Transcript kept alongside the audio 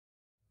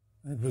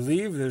I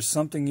believe there's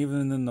something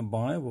even in the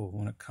Bible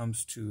when it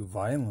comes to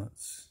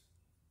violence.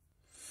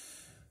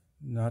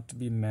 Not to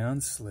be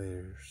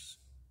manslayers,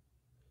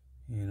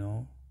 you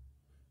know.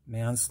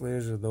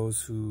 Manslayers are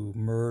those who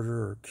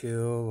murder or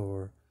kill,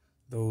 or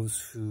those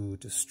who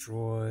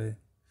destroy,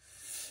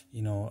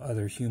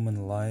 other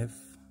human life,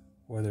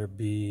 whether it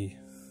be,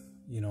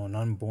 an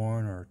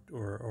unborn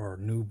or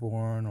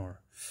newborn,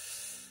 or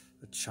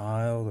a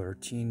child or a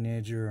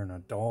teenager, or an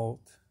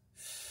adult,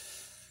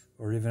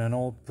 or even an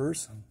old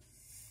person,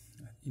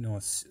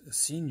 a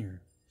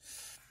senior.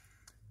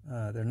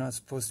 They're not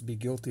supposed to be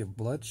guilty of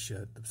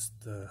bloodshed,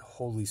 the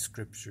Holy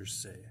Scriptures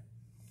say.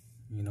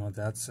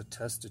 That's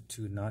attested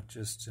to not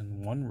just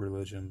in one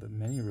religion, but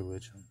many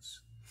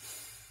religions.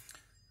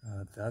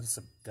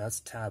 That's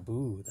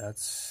taboo.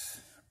 That's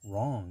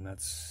wrong.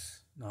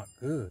 That's not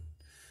good.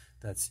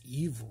 That's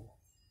evil.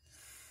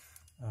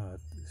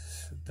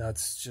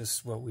 That's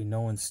just what we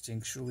know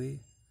instinctually,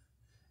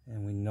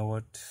 and we know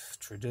it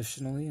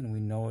traditionally, and we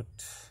know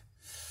it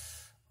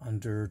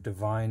under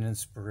divine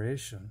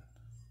inspiration,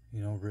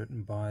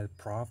 written by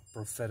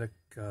prophetic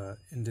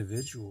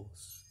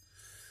individuals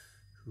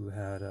who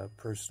had a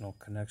personal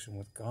connection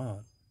with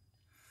God.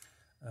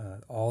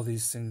 All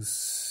these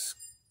things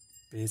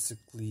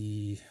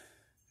basically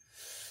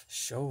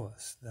show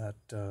us that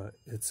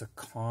it's a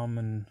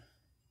common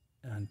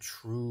and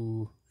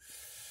true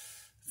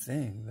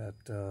thing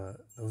that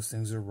those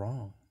things are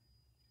wrong.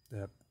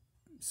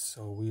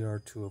 So we are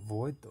to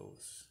avoid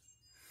those.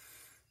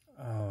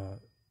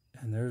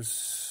 And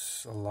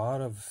there's a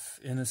lot of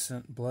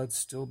innocent blood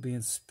still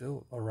being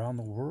spilt around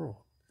the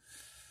world.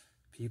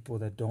 People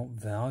that don't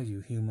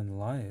value human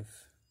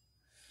life,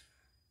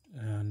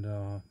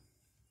 and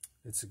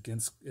it's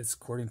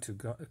according to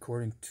God,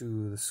 according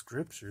to the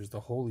Scriptures,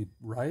 the holy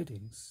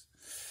writings.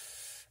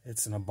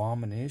 It's an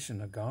abomination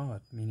to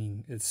God,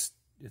 meaning it's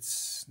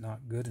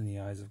not good in the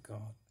eyes of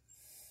God,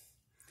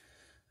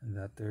 and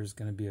that there's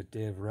going to be a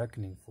day of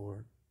reckoning for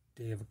it,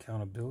 day of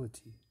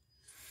accountability.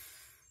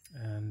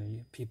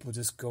 And people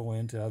just go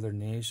into other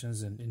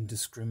nations and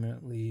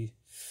indiscriminately,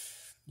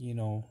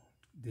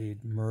 they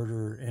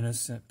murder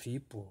innocent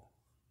people,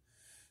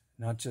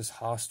 not just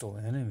hostile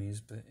enemies,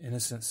 but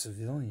innocent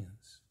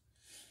civilians.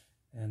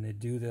 And they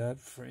do that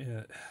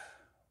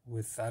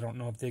with, I don't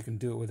know if they can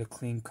do it with a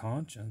clean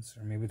conscience,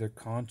 or maybe their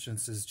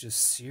conscience is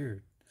just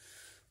seared,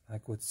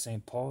 like what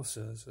St. Paul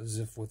says, as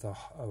if with a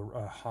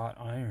hot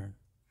iron.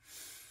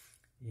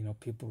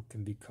 People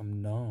can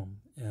become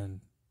numb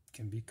and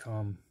can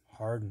become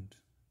hardened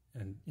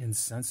and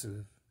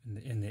insensitive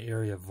in the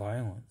area of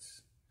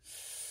violence.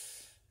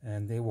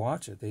 And they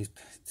watch it.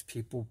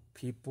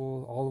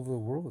 People all over the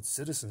world,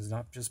 citizens,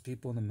 not just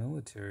people in the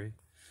military,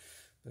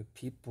 but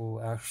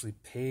people actually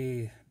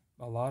pay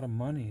a lot of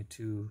money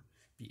to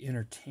be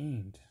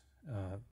entertained